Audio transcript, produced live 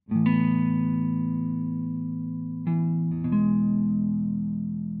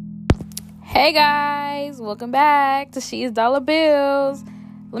Hey guys, welcome back to She's Dollar Bills.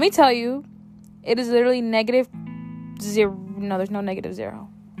 Let me tell you, it is literally negative zero. No, there's no negative zero.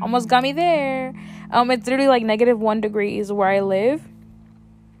 Almost got me there. It's literally like -1 degrees where I live.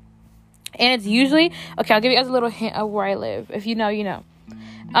 And it's usually, okay, I'll give you guys a little hint of where I live. If you know, you know.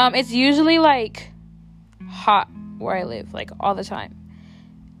 It's usually like hot where I live, like all the time.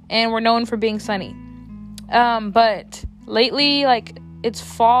 And we're known for being sunny. But lately, like, it's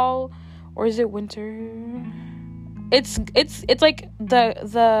fall. Or is it winter? It's like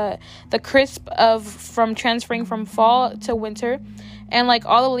the crisp of from transferring from fall to winter, and like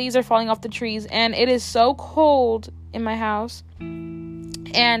all the leaves are falling off the trees, and it is so cold in my house,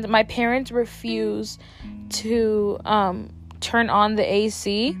 and my parents refuse to turn on the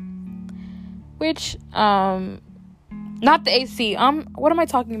AC, which not the AC. What am I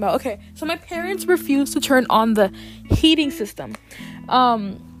talking about? Okay, so my parents refuse to turn on the heating system.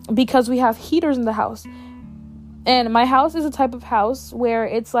 Because we have heaters in the house, and my house is a type of house where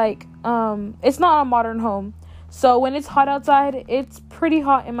it's like it's not a modern home, so when it's hot outside, it's pretty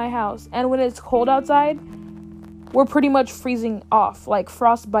hot in my house, and when it's cold outside, we're pretty much freezing off, like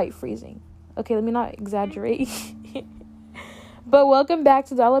frostbite freezing. Okay, let me not exaggerate. But welcome back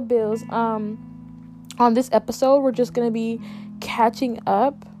to Dollar Bills. On this episode, we're just gonna be catching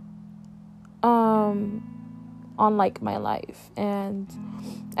up on like my life, and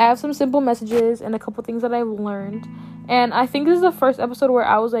I have some simple messages and a couple things that I've learned. And I think this is the first episode where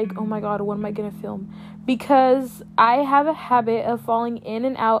I was like, oh my god, when am I gonna film? Because I have a habit of falling in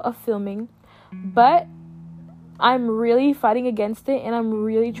and out of filming, but I'm really fighting against it, and I'm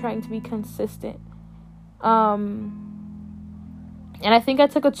really trying to be consistent. And I think I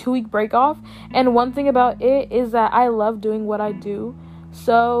took a 2-week break off, and one thing about it is that I love doing what I do.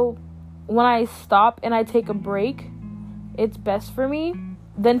 So when I stop and I take a break, it's best for me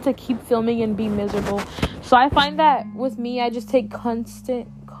than to keep filming and be miserable. So I find that with me, I just take constant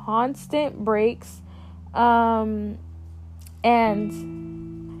breaks. And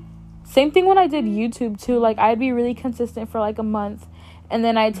same thing when I did YouTube too. Like, I'd be really consistent for like a month, and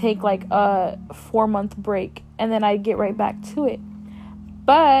then I'd take like a 4-month break, and then I'd get right back to it.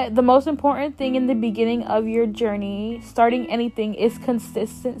 But the most important thing in the beginning of your journey, starting anything, is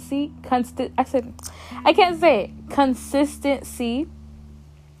consistency. Consistency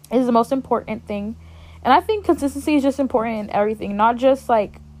is the most important thing. And I think consistency is just important in everything, not just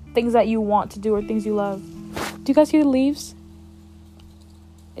like things that you want to do or things you love. Do you guys hear the leaves?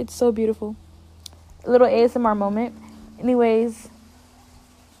 It's so beautiful. A little ASMR moment. Anyways.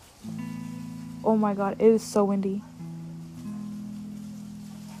 Oh my god, it is so windy.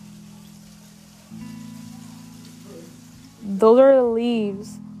 Those are the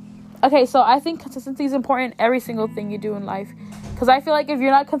leaves. Okay, so I think consistency is important in every single thing you do in life. Because I feel like if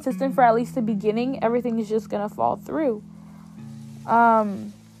you're not consistent for at least the beginning, everything is just going to fall through.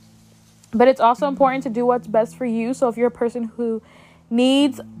 But it's also important to do what's best for you. So if you're a person who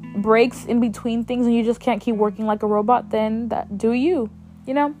needs breaks in between things and you just can't keep working like a robot, then do you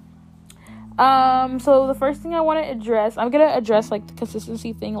know? So the first thing I want to address, I'm going to address like the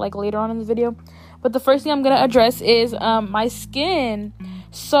consistency thing like later on in the video. But the first thing I'm going to address is my skin.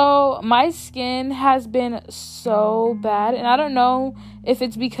 So my skin has been so bad. And I don't know if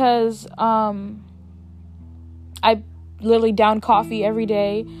it's because I literally down coffee every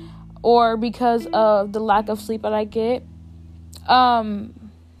day, or because of the lack of sleep that I get. But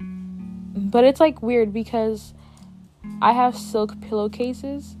it's like weird because I have silk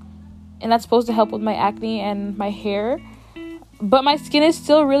pillowcases, and that's supposed to help with my acne and my hair. But my skin is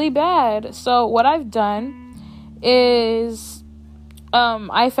still really bad. So what I've done is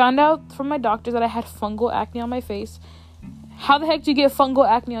I found out from my doctor that I had fungal acne on my face. How the heck do you get fungal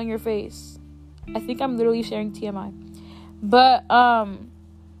acne on your face? I think I'm literally sharing TMI. But a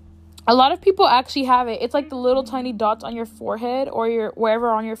lot of people actually have it. It's like the little tiny dots on your forehead or your wherever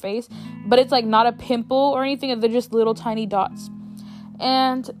on your face. But it's like not a pimple or anything. They're just little tiny dots.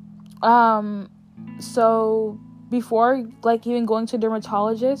 And so before like even going to a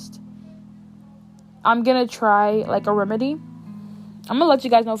dermatologist, I'm gonna try like a remedy. I'm gonna let you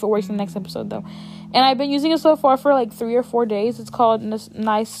guys know if it works in the next episode though. And I've been using it so far for like 3 or 4 days. It's called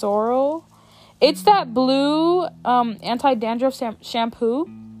Nizoral. It's that blue anti-dandruff shampoo,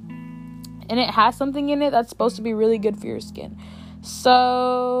 and it has something in it that's supposed to be really good for your skin.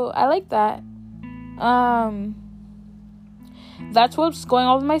 So I like that. That's what's going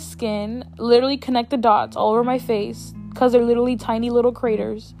on with my skin. Literally connect the dots all over my face, because they're literally tiny little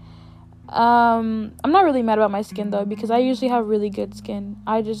craters. I'm not really mad about my skin though, because I usually have really good skin.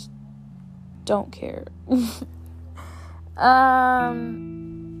 I just don't care.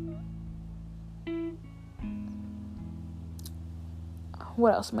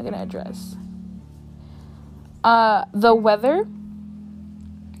 what else am I going to address? The weather.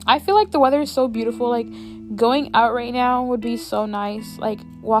 I feel like the weather is so beautiful. Like, going out right now would be so nice. Like,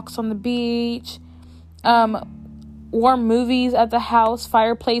 walks on the beach, warm movies at the house,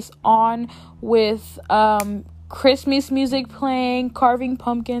 fireplace on with Christmas music playing, carving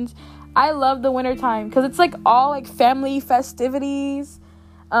pumpkins. I love the wintertime because it's like all like family festivities.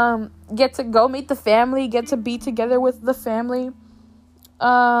 Get to go meet the family, get to be together with the family.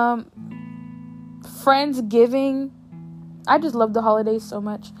 Friendsgiving. I just love the holidays so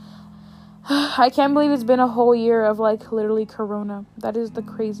much. I can't believe it's been a whole year of like literally corona. That is the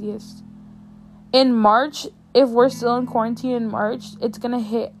craziest. In March, if we're still in quarantine in March, it's gonna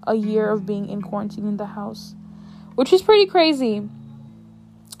hit a year of being in quarantine in the house, which is pretty crazy.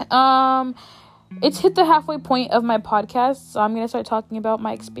 It's hit the halfway point of my podcast, so I'm gonna start talking about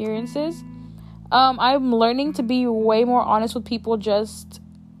my experiences. I'm learning to be way more honest with people just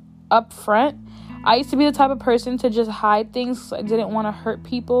up front. I used to be the type of person to just hide things. I didn't want to hurt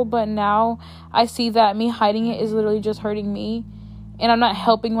people, but now I see that me hiding it is literally just hurting me, and I'm not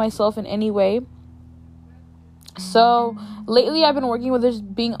helping myself in any way. So lately I've been working with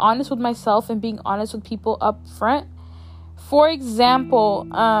just being honest with myself and being honest with people up front. For example,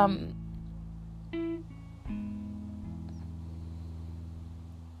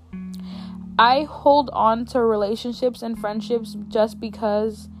 I hold on to relationships and friendships just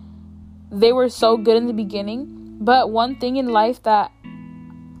because they were so good in the beginning. But one thing in life that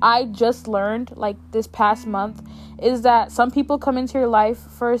I just learned like this past month is that some people come into your life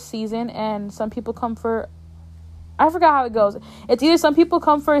for a season and some people come for, I forgot how it goes. It's either some people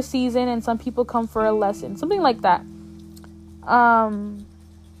come for a season and some people come for a lesson. Something like that.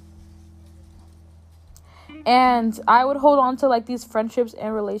 And I would hold on to like these friendships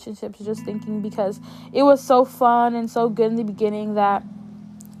and relationships just thinking because it was so fun and so good in the beginning that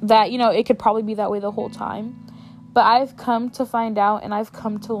you know, it could probably be that way the whole time. But I've come to find out and I've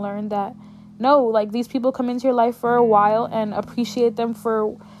come to learn that no, like these people come into your life for a while and appreciate them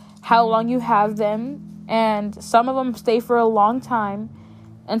for how long you have them. And some of them stay for a long time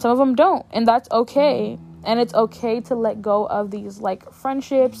and some of them don't. And that's okay. And it's okay to let go of these like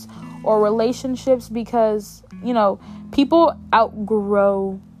friendships or relationships because, you know, people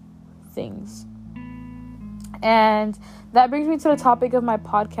outgrow things. And that brings me to the topic of my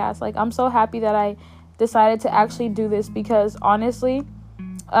podcast. Like, I'm so happy that I decided to actually do this because honestly,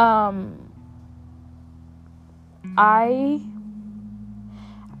 I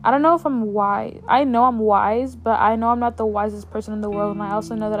don't know if I'm wise. I know I'm wise, but I know I'm not the wisest person in the world. And I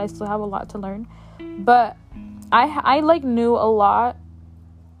also know that I still have a lot to learn. But I like knew a lot.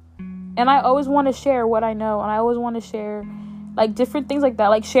 And I always want to share what I know. And I always want to share like different things like that.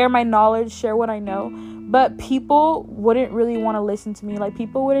 Like share my knowledge, share what I know. But people wouldn't really want to listen to me. Like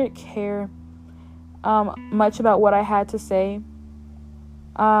people wouldn't care much about what I had to say.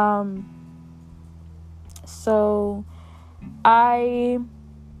 So I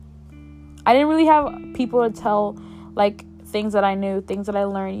didn't really have people to tell like things that I knew, things that I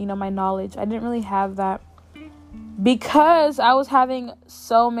learned, you know, my knowledge. I didn't really have that because I was having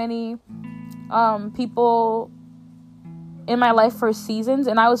so many people in my life for seasons,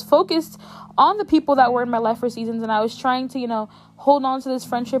 and I was focused on the people that were in my life for seasons, and I was trying to, you know, hold on to this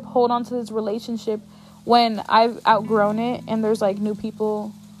friendship, hold on to this relationship when I've outgrown it and there's like new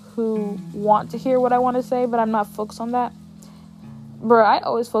people who want to hear what I want to say, but I'm not focused on that. Bro, I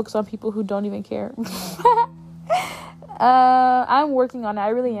always focus on people who don't even care. I'm working on it. I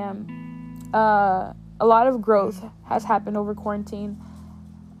really am. A lot of growth has happened over quarantine.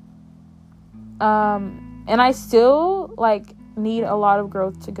 And I still like need a lot of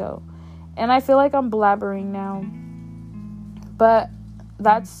growth to go. And I feel like I'm blabbering now. But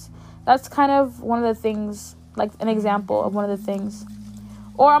that's kind of one of the things, like an example of one of the things.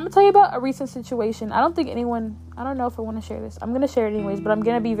 Or I'm going to tell you about a recent situation. I don't know if I want to share this. I'm going to share it anyways, but I'm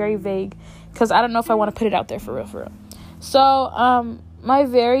going to be very vague because I don't know if I want to put it out there for real. So, my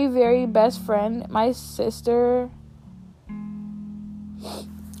very, very best friend, my sister,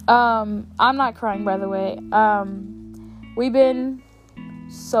 I'm not crying, by the way. We've been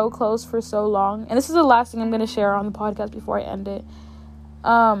so close for so long, and this is the last thing I'm going to share on the podcast before I end it.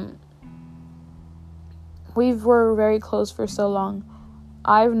 We were very close for so long.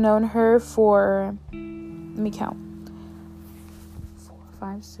 I've known her for, let me count, 4,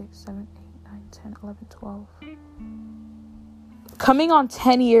 5, 6, 7, 8, 9, 10, 11, 12. Coming on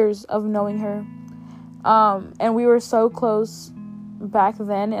 10 years of knowing her. And we were so close back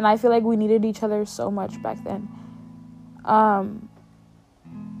then, and I feel like we needed each other so much back then.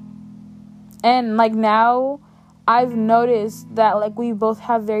 And like now, I've noticed that, like, we both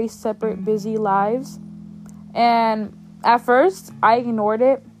have very separate, busy lives. And at first, I ignored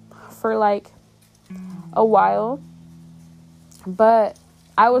it for, like, a while. But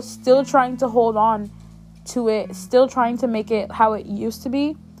I was still trying to hold on to it, still trying to make it how it used to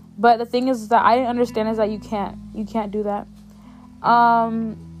be. But the thing is that I didn't understand is that you can't do that.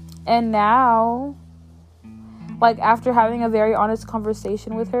 And now, like, after having a very honest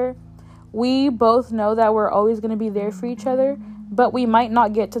conversation with her, we both know that we're always going to be there for each other, but we might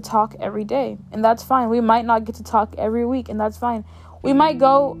not get to talk every day, and that's fine. We might not get to talk every week, and that's fine. We might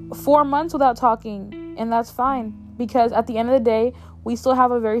go 4 months without talking, and that's fine, because at the end of the day, we still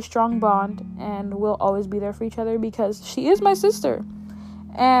have a very strong bond, and we'll always be there for each other, because she is my sister.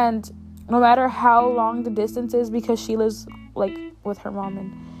 And no matter how long the distance is, because she lives, like, with her mom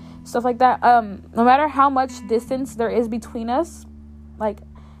and stuff like that, no matter how much distance there is between us, like,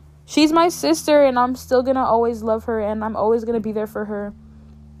 she's my sister, and I'm still gonna always love her, and I'm always gonna be there for her.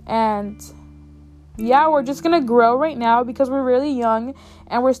 And yeah, we're just gonna grow right now because we're really young,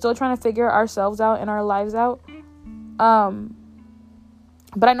 and we're still trying to figure ourselves out and our lives out.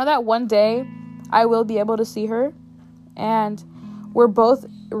 But I know that one day I will be able to see her, and we're both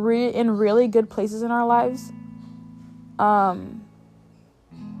in really good places in our lives. And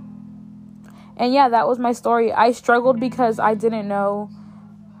yeah, that was my story. I struggled because I didn't know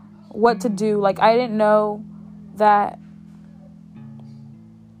what to do. Like, I didn't know that.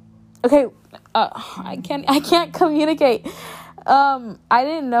 Okay, I can't communicate. I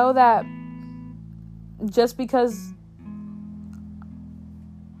didn't know that just because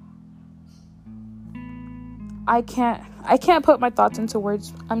I can't put my thoughts into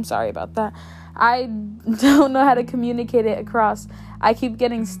words. I'm sorry about that. I don't know how to communicate it across. I keep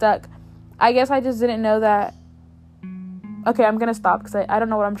getting stuck. I guess I just didn't know that. Okay, I'm gonna stop because I don't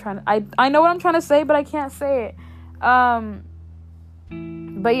know what I'm trying to... I know what I'm trying to say, but I can't say it.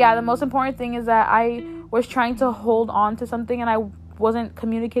 But yeah, the most important thing is that I was trying to hold on to something, and I wasn't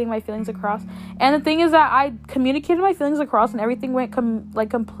communicating my feelings across. And the thing is that I communicated my feelings across, and everything went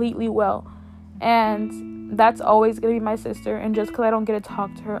completely well. And that's always gonna be my sister. And just because I don't get to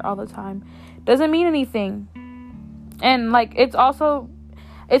talk to her all the time doesn't mean anything. And like, it's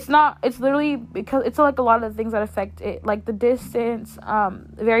literally because it's like a lot of the things that affect it, like the distance,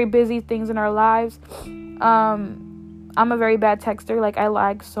 very busy things in our lives. I'm a very bad texter. Like, I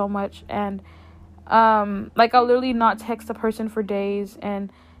lag so much, and like, I'll literally not text a person for days, and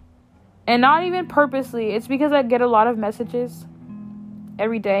not even purposely. It's because I get a lot of messages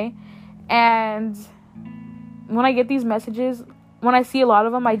every day, and when I get these messages, when I see a lot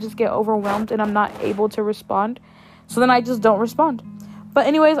of them, I just get overwhelmed, and I'm not able to respond. So then I just don't respond. But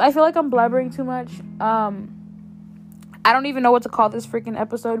anyways, I feel like I'm blabbering too much. I don't even know what to call this freaking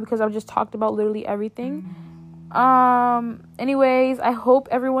episode because I've just talked about literally everything. Anyways, I hope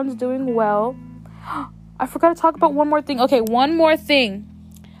everyone's doing well. I forgot to talk about one more thing. Okay, one more thing.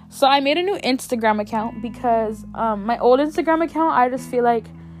 So I made a new Instagram account because my old Instagram account, I just feel like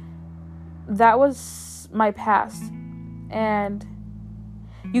that was my past. And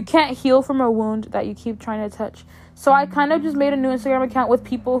you can't heal from a wound that you keep trying to touch. So I kind of just made a new Instagram account with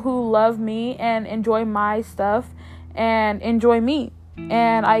people who love me and enjoy my stuff and enjoy me.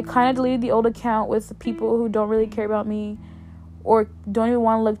 And I kind of deleted the old account with the people who don't really care about me or don't even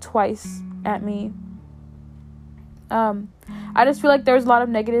want to look twice at me. I just feel like there's a lot of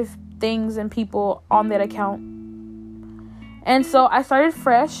negative things and people on that account. And so I started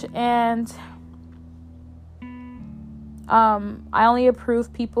fresh, and I only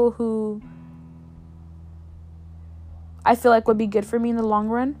approve people who I feel like would be good for me in the long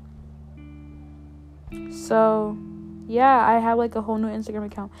run. So yeah, I have like a whole new Instagram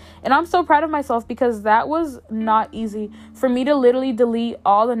account, and I'm so proud of myself because that was not easy for me to literally delete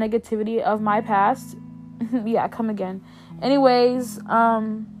all the negativity of my past. Yeah, come again. Anyways,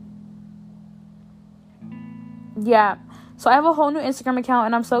 yeah, so I have a whole new Instagram account,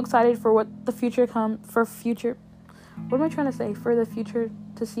 and I'm so excited for what the future what am I trying to say? For the future,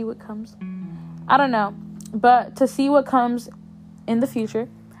 to see what comes. I don't know, but to see what comes in the future.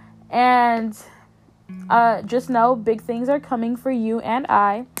 And just know big things are coming for you and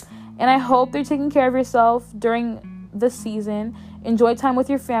I. And I hope you're taking care of yourself during the season. Enjoy time with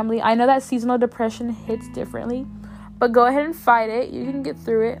your family. I know that seasonal depression hits differently, but go ahead and fight it. You can get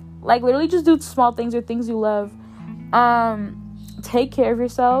through it. Like, literally just do small things or things you love. Take care of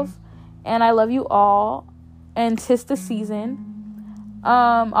yourself. And I love you all. And 'tis the season.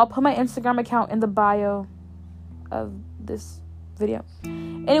 I'll put my Instagram account in the bio of this video.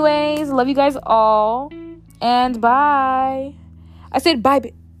 Anyways, love you guys all. And bye. I said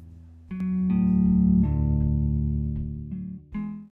bye.